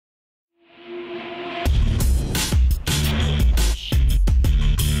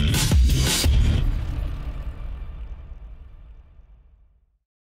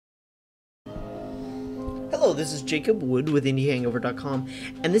this is Jacob Wood with IndieHangover.com,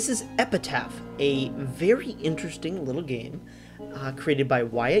 and this is Epitaph, a very interesting little game created by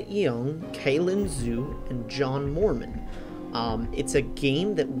Wyatt Yeung, Kaylin Zhu, and John Mormon. It's a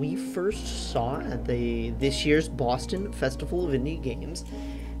game that we first saw at this year's Boston Festival of Indie Games,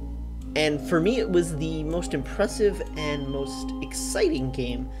 and for me it was the most impressive and most exciting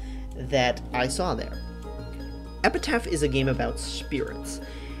game that I saw there. Epitaph is a game about spirits,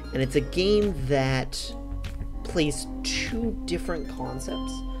 and it's a game that plays two different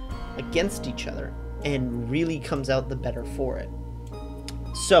concepts against each other and really comes out the better for it.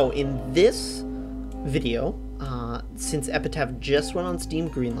 So in this video, since Epitaph just went on Steam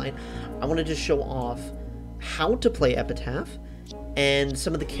Greenlight, I wanted to show off how to play Epitaph and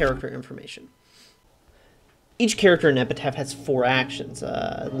some of the character information. Each character in Epitaph has 4 actions,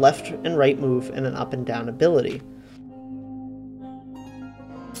 a left and right move and an up and down ability.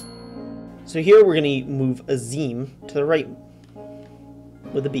 So here we're going to move Azim to the right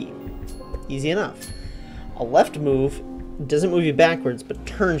with a B. Easy enough. A left move doesn't move you backwards, but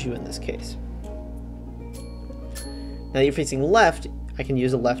turns you in this case. Now that you're facing left, I can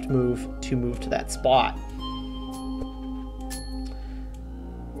use a left move to move to that spot.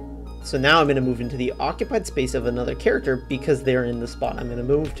 So now I'm going to move into the occupied space of another character because they're in the spot I'm going to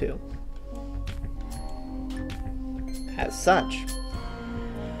move to. As such.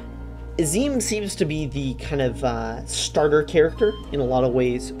 Azim seems to be the kind of starter character in a lot of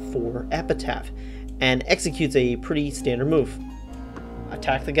ways for Epitaph, and executes a pretty standard move.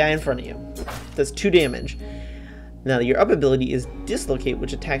 Attack the guy in front of you. Does 2 damage. Now your up ability is Dislocate,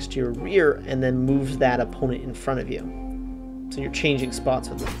 which attacks to your rear and then moves that opponent in front of you. So you're changing spots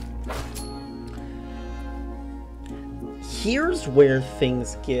with them. Here's where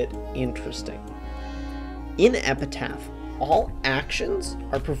things get interesting. In Epitaph, all actions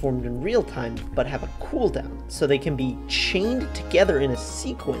are performed in real time, but have a cooldown, so they can be chained together in a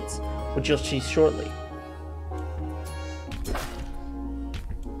sequence, which you'll see shortly.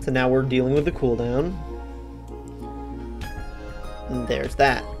 So now we're dealing with the cooldown. And there's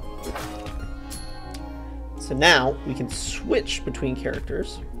that. So now we can switch between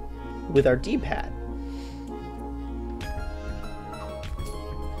characters with our D-pad.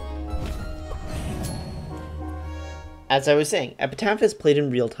 As I was saying, Epitaph is played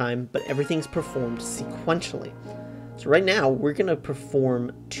in real time, but everything's performed sequentially. So right now, we're going to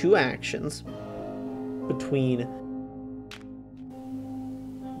perform 2 actions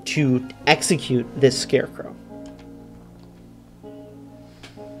to execute this scarecrow.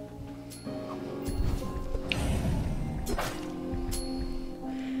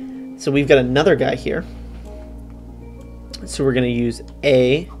 So we've got another guy here. So we're going to use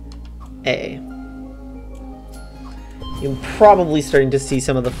A. You're probably starting to see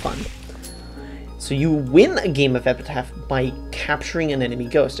some of the fun. So you win a game of Epitaph by capturing an enemy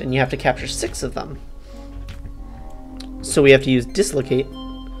ghost, and you have to capture 6 of them. So we have to use Dislocate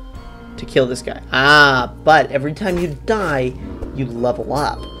to kill this guy. But every time you die, you level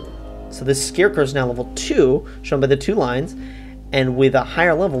up. So this scarecrow is now level 2, shown by the 2 lines, and with a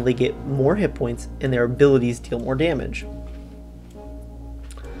higher level, they get more hit points, and their abilities deal more damage.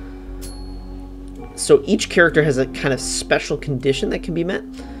 So each character has a kind of special condition that can be met.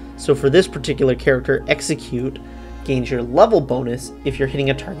 So for this particular character, Execute gains your level bonus if you're hitting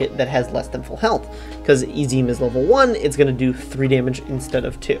a target that has less than full health. Because Azim is level 1, it's going to do 3 damage instead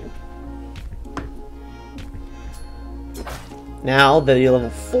of 2. Now that you're level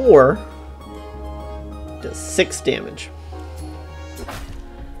 4, does 6 damage.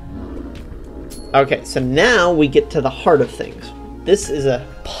 Okay, so now we get to the heart of things. This is a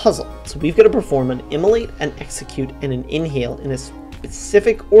puzzle, so we've got to perform an Immolate, an Execute, and an Inhale in a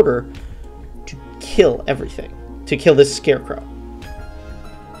specific order to kill everything, to kill this scarecrow.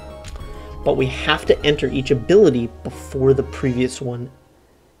 But we have to enter each ability before the previous one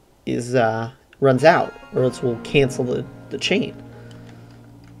is runs out, or else we'll cancel the chain.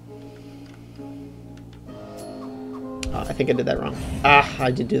 I think I did that wrong. I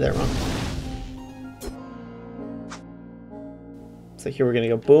did do that wrong. So here we're going to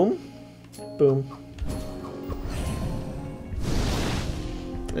go boom, boom,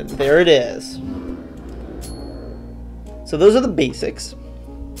 and there it is. So those are the basics.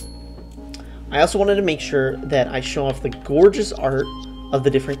 I also wanted to make sure that I show off the gorgeous art of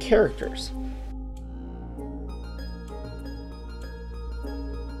the different characters.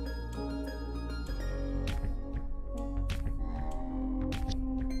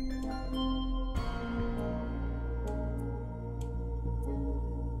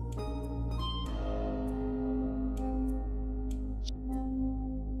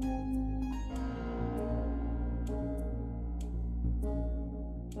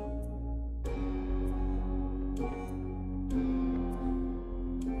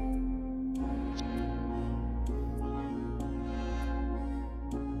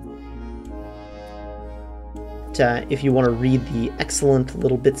 If you want to read the excellent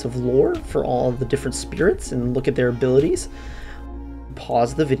little bits of lore for all of the different spirits and look at their abilities,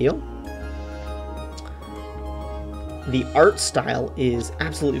 pause the video. The art style is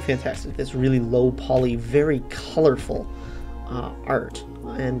absolutely fantastic. This really low poly, very colorful art,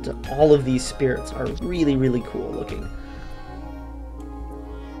 and all of these spirits are really, really cool looking.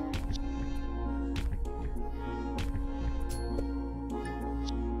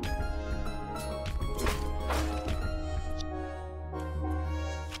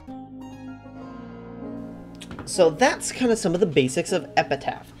 So that's kind of some of the basics of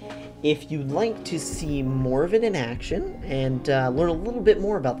Epitaph. If you'd like to see more of it in action and learn a little bit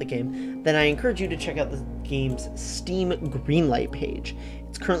more about the game, then I encourage you to check out the game's Steam Greenlight page.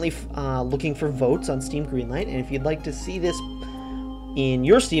 It's currently looking for votes on Steam Greenlight, and if you'd like to see this in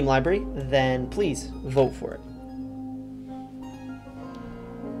your Steam library, then please vote for it.